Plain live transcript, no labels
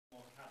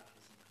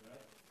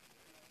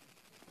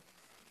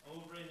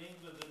over in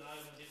England and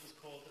Ireland it was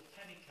called the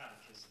Penny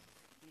Catechism.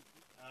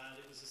 And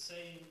it was the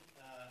same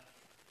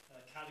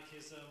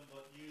catechism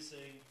but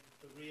using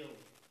the real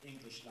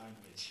English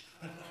language.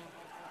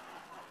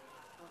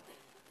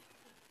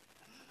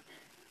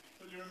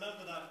 But you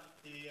remember that,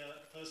 the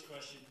first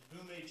question,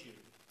 who made you?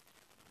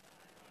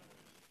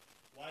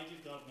 Why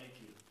did God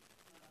make you?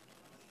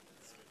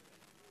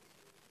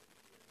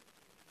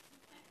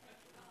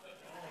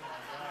 Oh my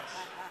gosh.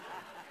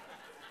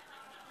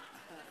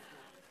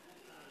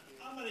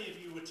 How many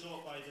of you were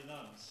taught by the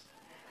nuns?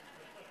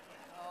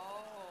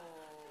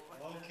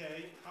 Oh.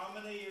 Okay. How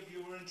many of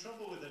you were in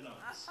trouble with the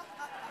nuns?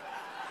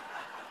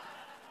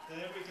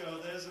 There we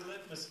go. There's a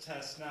litmus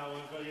test now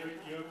of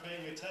you're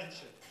paying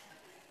attention.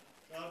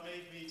 God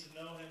made me to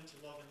know him, to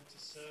love him, to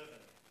serve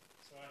him.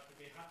 So I could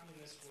be happy in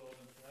this world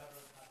and forever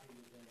happy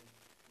with him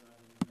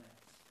forever in the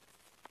next.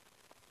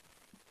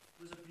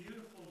 There's a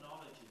beautiful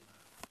knowledge in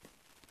that.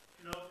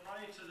 You know,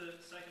 prior to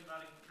the Second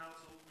Vatican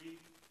Council,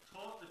 we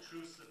taught the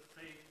truths of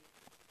faith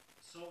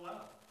so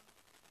well.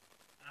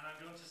 And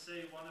I'm going to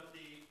say one of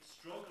the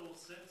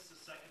struggles since the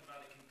Second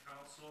Vatican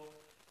Council,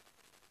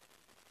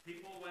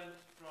 people went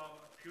from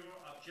a pure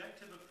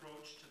objective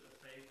approach to the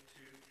faith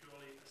to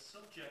purely a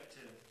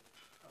subjective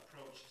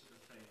approach to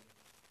the faith.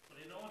 But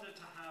in order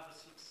to have a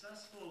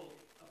successful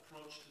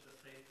approach to the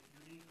faith,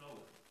 you need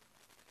both.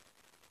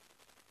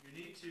 You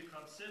need to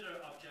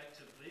consider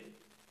objectively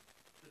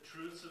the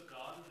truths of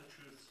God and the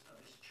truths of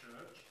his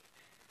church.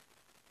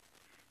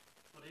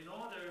 But in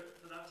order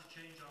for that to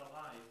change our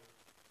life,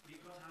 we've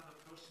got to have a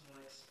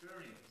personal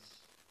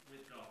experience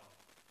with God.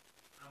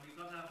 And we've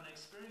got to have an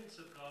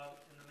experience of God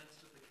in the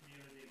midst of the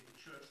community of the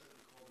church that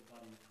we call the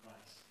body of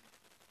Christ,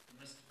 the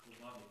mystical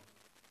body.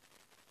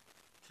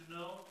 To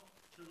know,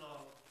 to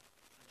love,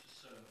 and to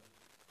serve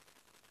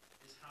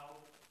is how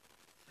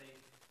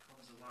faith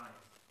comes alive.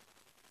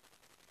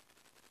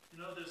 You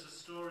know, there's a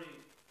story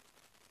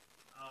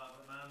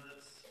of a man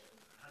that's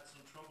had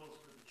some troubles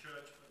with the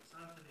church, but it's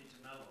Anthony de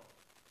Mello.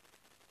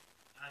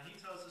 And he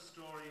tells a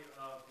story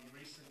of the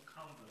recent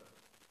convert.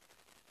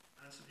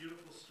 And it's a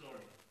beautiful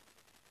story.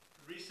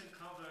 The recent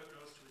convert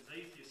goes to his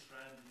atheist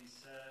friend and he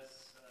said,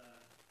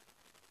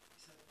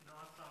 you know,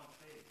 I found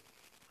faith.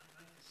 My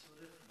life is so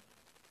different.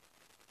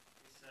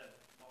 He said,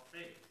 what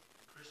faith?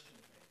 The Christian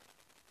faith.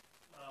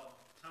 Well,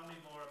 tell me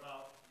more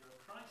about your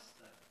Christ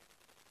then.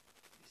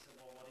 He said,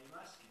 well, what are you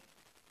asking?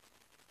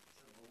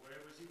 He said, well,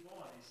 where was he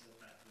born? He said,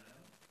 Bethlehem.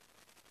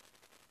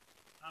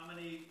 How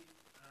many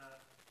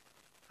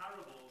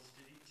parables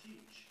did he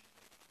teach?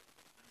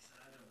 And he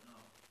said, I don't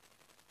know.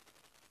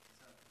 He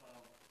said,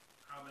 well,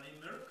 how many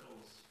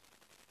miracles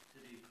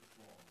did he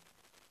perform?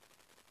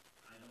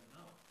 I don't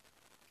know.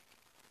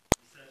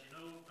 He said, you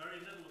know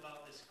very little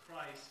about this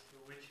Christ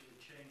for which he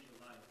would change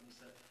your life. And he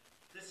said,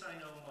 this I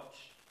know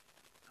much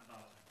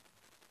about him.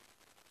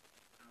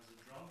 I was a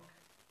drunk.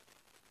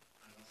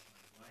 I lost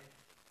my wife.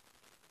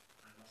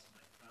 I lost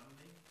my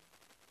family.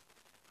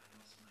 I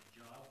lost my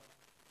job.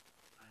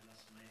 I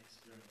lost my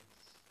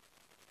experience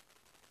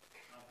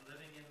of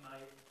living in my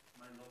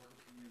local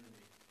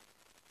community.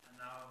 And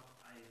now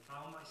I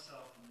found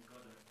myself in the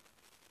gutter.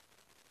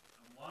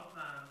 And one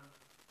man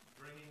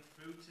bringing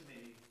food to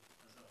me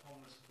as a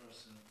homeless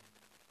person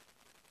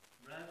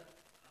read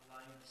a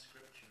line of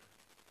scripture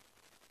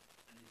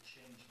and it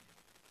changed me.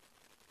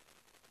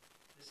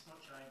 This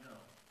much I know.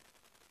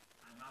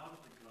 I'm out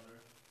of the gutter.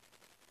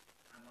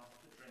 I'm off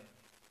the drink.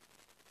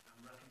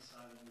 I'm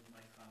reconciling with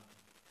my family.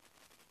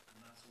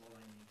 And that's all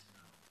I need to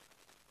know.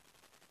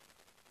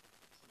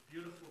 It's a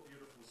beautiful,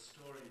 beautiful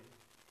story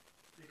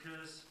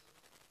because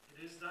it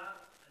is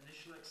that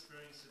initial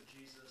experience of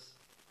Jesus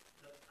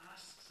that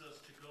asks us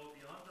to go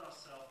beyond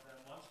ourselves then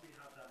once we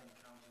have that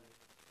encounter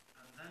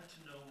and then to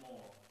know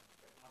more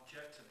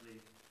objectively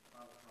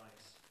about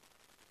Christ.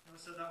 And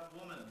so that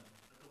woman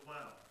at the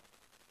well,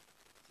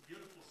 it's a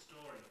beautiful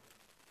story.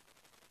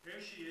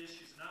 Here she is,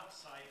 she's an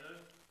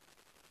outsider.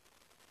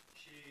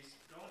 She's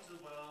going to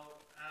the well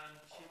and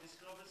she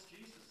discovers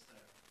Jesus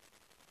there.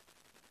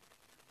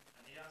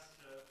 And he asks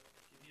her,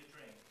 give me a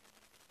drink.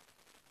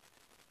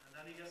 And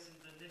then he gets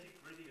into the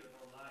nitty-gritty of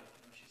her life.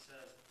 You know, she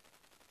says,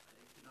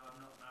 you know, I'm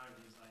not married.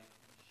 He's like,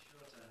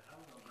 sure to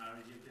hell not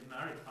married. You've been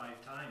married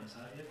 5 times,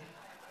 have you?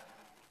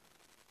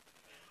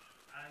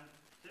 And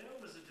there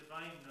was a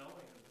divine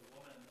knowing of the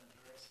woman and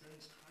her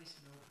experience. Christ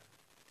knew her.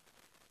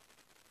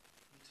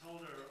 He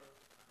told her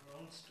her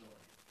own story.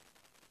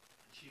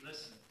 And she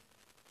listened.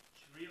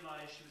 She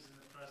realized she was in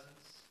the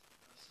presence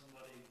of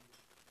somebody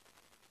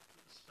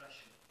that was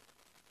special.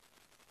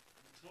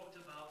 And he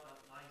talked about that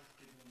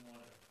life-giving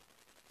water.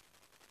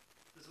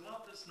 There's a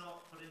lot that's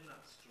not put in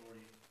that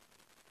story.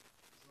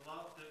 There's a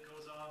lot that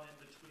goes on in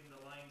between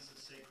the lines of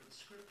sacred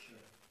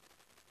scripture.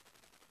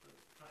 But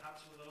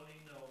perhaps we'll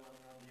only know when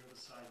we're on the other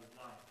side of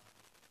life.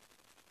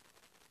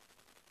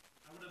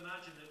 I would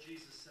imagine that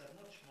Jesus said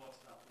much more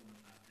to that woman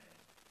that day.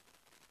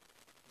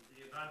 But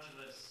the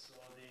evangelists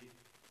or the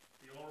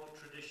oral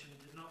tradition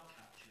did not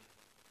capture.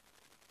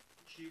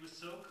 She was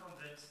so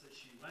convinced that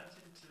she went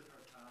into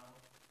her town.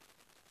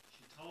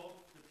 She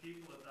told the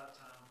people of that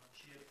town,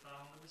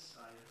 found the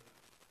Messiah,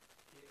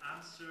 the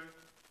answer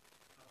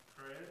of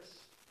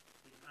prayers,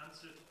 the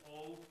answer to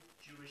all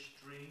Jewish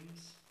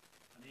dreams,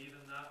 and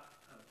even that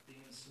of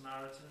being a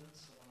Samaritan,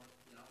 someone at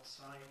the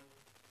outside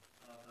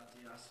of that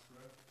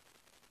diaspora.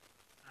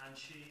 And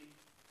she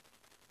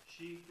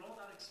brought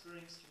that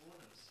experience to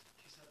others.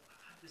 She said, I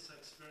had this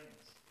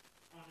experience.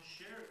 I want to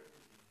share it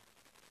with you.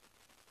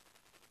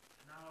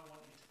 And now I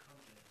want you to come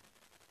to him.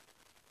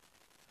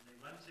 And they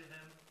went to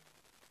him,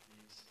 they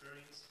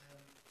experienced him,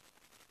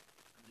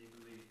 and they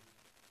believed.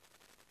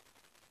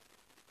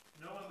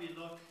 You know, when we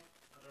look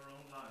at our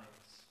own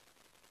lives,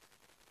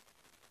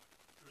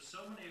 there are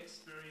so many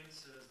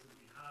experiences that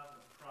we have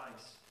of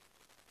Christ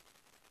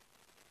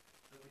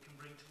that we can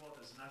bring to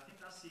others. And I think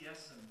that's the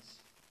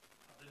essence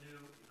of the new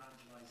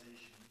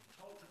evangelization. We've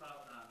talked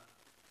about that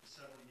for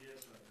several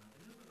years right now.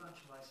 The new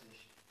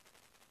evangelization.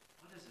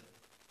 What is it?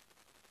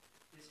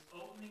 It's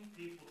opening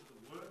people to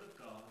the Word of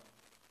God,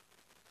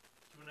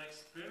 to an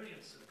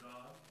experience of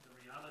God, the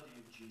reality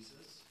of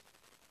Jesus,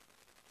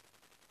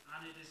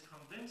 and it is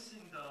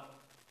convincing them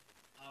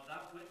of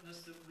that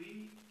witness that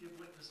we give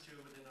witness to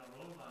within our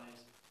own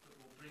lives that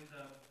will bring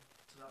them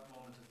to that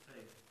moment of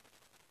faith.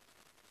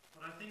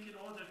 But I think in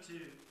order to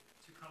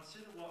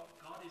consider what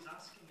God is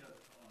asking of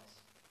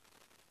us,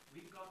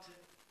 we've got to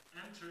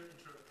enter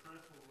into a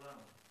prayerful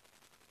realm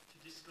to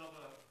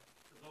discover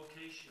the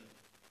vocation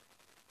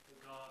that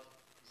God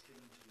has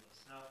given to us.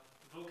 Now,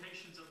 the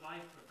vocations of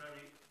life are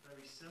very,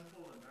 very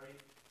simple and very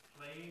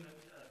plain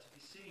to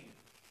be seen,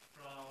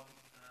 from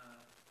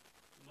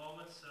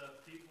moments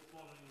of people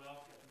falling in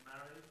love, getting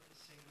married, a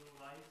single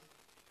life,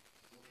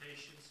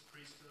 vocations,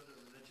 priesthood, or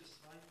religious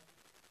life.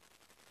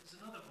 There's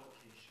another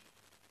vocation.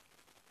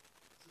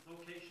 It's a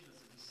vocation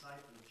as a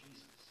disciple of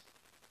Jesus.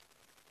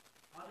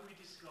 How do we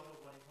discover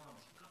what he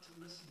wants? We've got to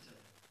listen to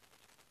him.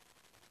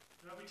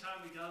 You know, every time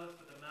we gather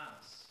for the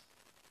Mass,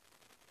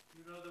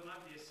 you know, there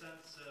might be a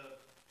sense of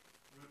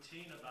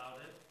routine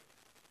about it.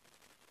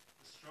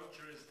 The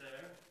structure is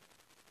there.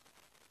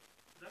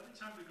 But every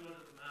time we go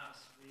to the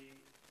Mass, we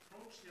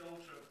approach the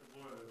altar of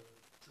the Word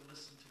to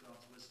listen to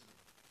God's wisdom.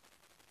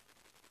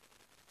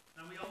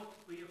 And we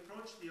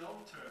approach the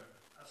altar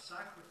of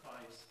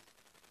sacrifice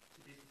to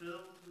be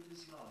filled with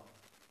his love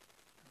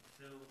and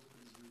filled with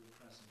his real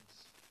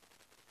presence.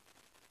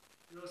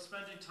 You know,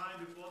 spending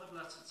time before the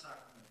Blessed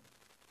Sacrament,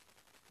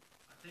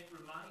 I think,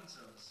 reminds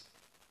us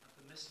of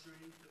the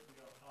mystery that we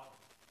are part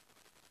of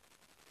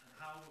and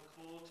how we're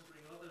called to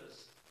bring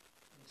others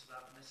into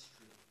that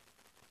mystery.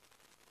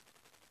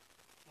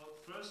 But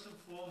first and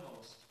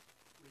foremost,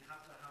 we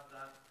have to have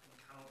that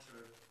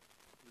encounter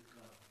with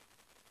God.